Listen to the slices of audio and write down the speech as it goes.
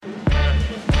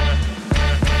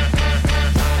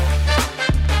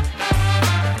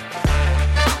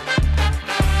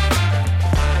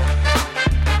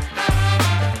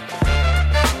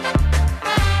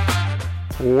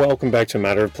welcome back to A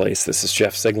Matter of Place. This is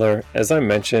Jeff Sigler. As I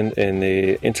mentioned in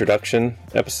the introduction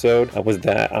episode, was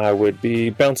that I would be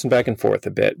bouncing back and forth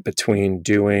a bit between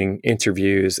doing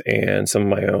interviews and some of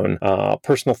my own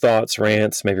personal thoughts,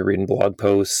 rants, maybe reading blog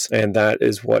posts, and that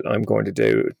is what I'm going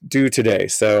to do today.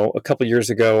 So a couple years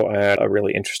ago, I had a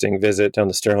really interesting visit down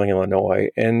to Sterling,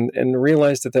 Illinois, and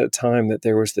realized at that time that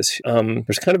there was this,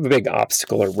 there's kind of a big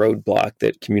obstacle or roadblock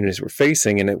that communities were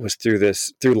facing, and it was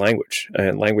through language,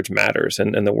 and language matters,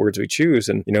 and the words we choose.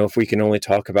 And, if we can only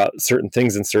talk about certain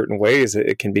things in certain ways,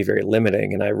 it can be very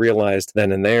limiting. And I realized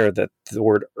then and there that the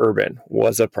word urban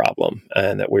was a problem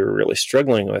and that we were really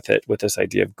struggling with it, with this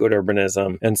idea of good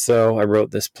urbanism. And so I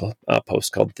wrote this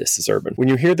post called This is Urban. When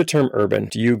you hear the term urban,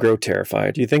 do you grow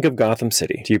terrified? Do you think of Gotham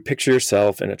City? Do you picture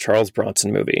yourself in a Charles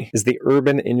Bronson movie? Is the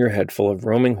urban in your head full of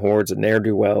roaming hordes of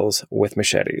ne'er-do-wells with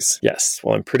machetes? Yes.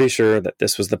 Well, I'm pretty sure that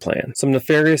this was the plan. Some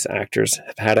nefarious actors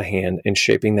have had a hand in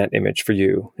shaping that image for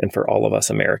you and for all of us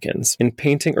Americans. In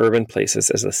painting urban places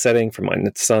as a setting for my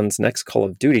son's next Call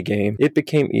of Duty game, it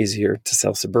became easier to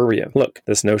sell suburbia. Look,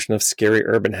 this notion of scary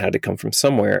urban had to come from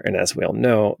somewhere, and as we all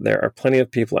know, there are plenty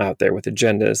of people out there with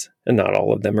agendas, and not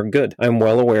all of them are good. I'm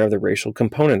well aware of the racial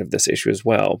component of this issue as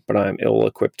well, but I'm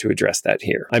ill-equipped to address that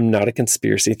here. I'm not a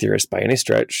conspiracy theorist by any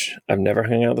stretch. I've never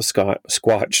hung out with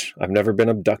Squatch. I've never been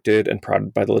abducted and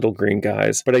prodded by the little green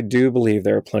guys, but I do believe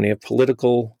there are plenty of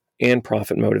political and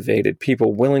profit-motivated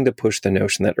people willing to push the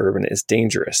notion that urban is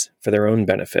dangerous for their own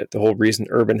benefit. The whole reason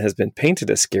urban has been painted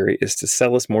as scary is to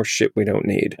sell us more shit we don't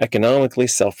need. Economically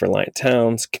self-reliant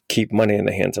towns keep money in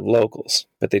the hands of locals,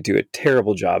 but they do a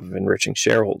terrible job of enriching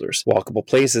shareholders. Walkable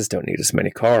places don't need as many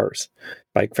cars.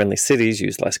 Bike-friendly cities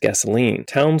use less gasoline.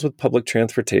 Towns with public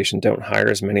transportation don't hire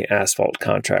as many asphalt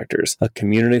contractors. A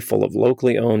community full of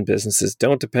locally owned businesses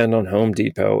don't depend on Home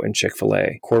Depot and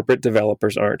Chick-fil-A. Corporate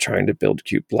developers aren't trying to build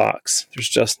cute blocks. There's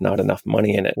just not enough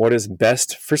money in it. What is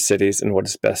best for cities and what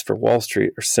is best for Wall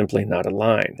Street are simply not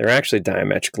aligned. They're actually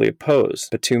diametrically opposed,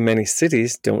 but too many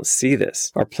cities don't see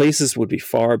this. Our places would be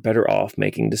far better off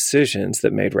making decisions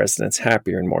that made residents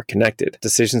happier and more connected.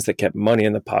 Decisions that kept money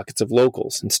in the pockets of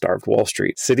locals and starved Wall Street.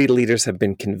 City leaders have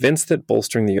been convinced that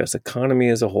bolstering the U.S. economy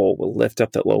as a whole will lift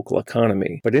up that local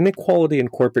economy, but inequality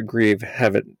and corporate greed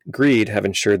have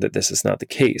ensured that this is not the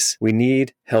case. We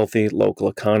need healthy local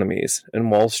economies, and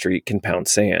Wall Street can pound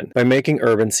sand. By making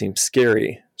urban seem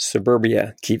scary,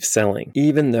 suburbia keeps selling,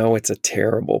 even though it's a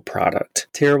terrible product.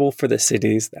 Terrible for the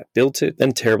cities that built it,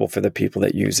 and terrible for the people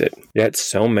that use it. Yet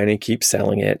so many keep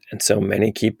selling it, and so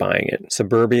many keep buying it.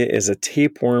 Suburbia is a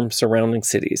tapeworm surrounding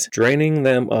cities, draining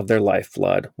them of their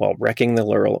lifeblood while wrecking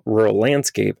the rural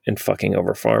landscape and fucking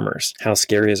over farmers. How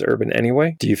scary is urban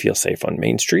anyway? Do you feel safe on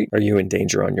Main Street? Are you in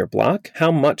danger on your block?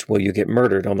 How much will you get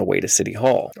murdered on the way to City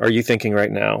Hall? Are you thinking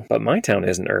right now, but my town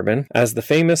isn't urban? As the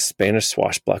famous Spanish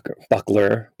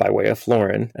swashbuckler by way of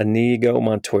Florin, Inigo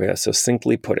Montoya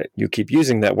succinctly put it, you keep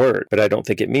using that word, but I don't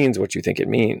think it means what you think it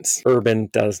means. Urban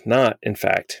does not, in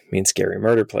fact, mean scary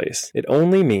murder place. It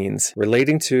only means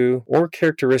relating to or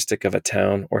characteristic of a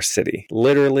town or city.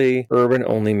 Literally, urban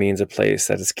only means a place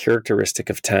that is characteristic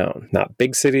of town. Not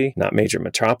big city, not major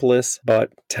metropolis,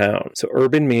 but town. So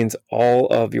urban means all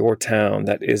of your town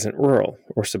that isn't rural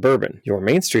or suburban. Your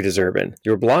Main Street is urban.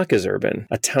 Your block is urban.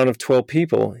 A town of 12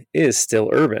 people is still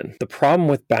urban. The problem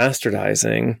with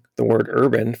bastardizing the word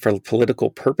urban for political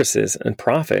purposes and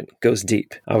profit goes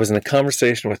deep. I was in a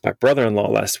conversation with my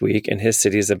brother-in-law last week, and his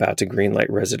city is about to greenlight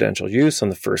residential use on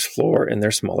the first floor in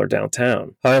their smaller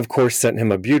downtown. I, of course, sent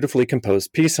him a beautifully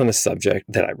composed piece on the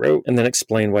subject that I wrote, and then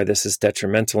explained why this is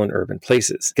detrimental in urban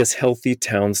places. Because healthy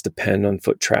towns depend on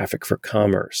foot traffic for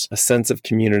commerce, a sense of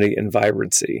community and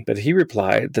vibrancy. But he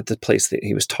replied that the place that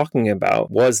he was talking about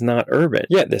was not urban.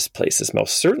 Yet this place is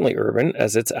most certainly urban,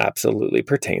 as it absolutely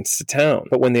pertains to town.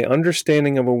 But when the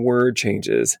understanding of a word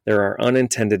changes, there are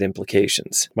unintended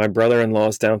implications. My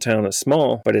brother-in-law's downtown is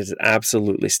small, but it is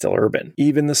absolutely still urban.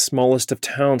 Even the smallest of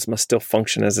towns must still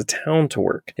function as a town to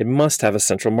work. It must have a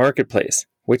central marketplace,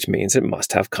 which means it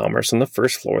must have commerce on the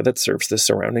first floor that serves the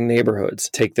surrounding neighborhoods.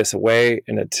 Take this away,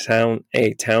 and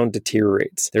a town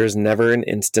deteriorates. There is never an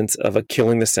instance of a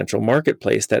killing the central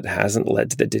marketplace that hasn't led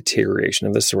to the deterioration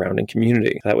of the surrounding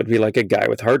community. That would be like a guy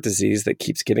with heart disease that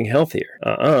keeps getting healthier.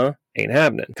 Ain't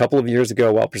happening. A couple of years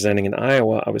ago, while presenting in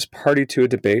Iowa, I was party to a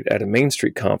debate at a Main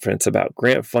Street conference about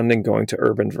grant funding going to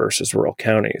urban versus rural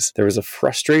counties. There was a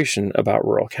frustration about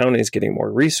rural counties getting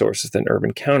more resources than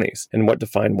urban counties, and what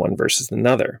defined one versus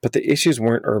another. But the issues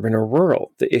weren't urban or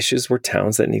rural. The issues were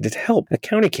towns that needed help. A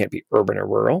county can't be urban or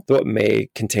rural, though it may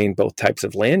contain both types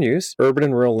of land use. Urban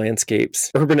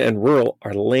and rural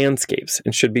are landscapes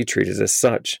and should be treated as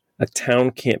such. A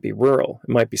town can't be rural. It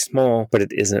might be small, but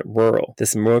it isn't rural.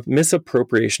 This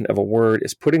misappropriation of a word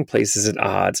is putting places at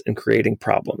odds and creating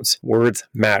problems. Words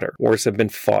matter. Wars have been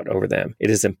fought over them. It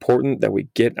is important that we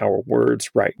get our words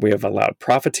right. We have allowed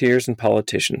profiteers and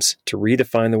politicians to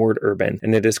redefine the word urban,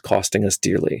 and it is costing us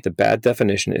dearly. The bad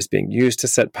definition is being used to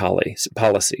set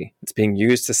policy. It's being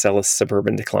used to sell a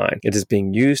suburban decline. It is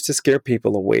being used to scare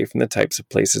people away from the types of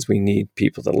places we need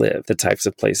people to live, the types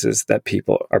of places that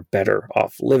people are better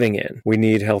off living in. We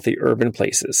need healthy urban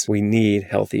places. We need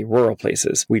healthy rural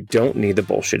places. We don't need the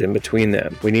bullshit in between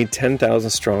them. We need 10,000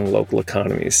 strong local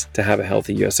economies to have a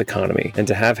healthy U.S. economy. And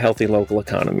to have healthy local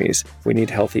economies, we need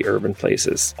healthy urban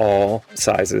places, all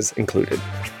sizes included.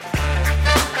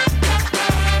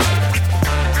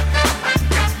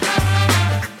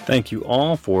 Thank you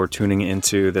all for tuning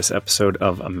into this episode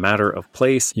of A Matter of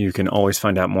Place. You can always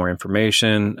find out more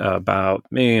information about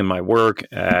me and my work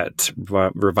at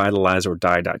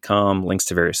revitalizeordie.com, links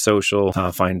to various social,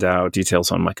 find out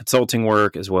details on my consulting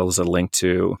work, as well as a link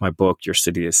to my book, Your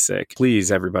City is Sick.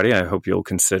 Please, everybody, I hope you'll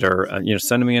consider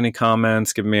sending me any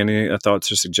comments, giving me any thoughts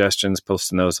or suggestions,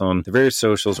 posting those on the various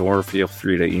socials, or feel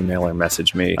free to email or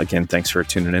message me. Again, thanks for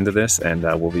tuning into this, and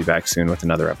we'll be back soon with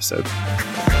another episode.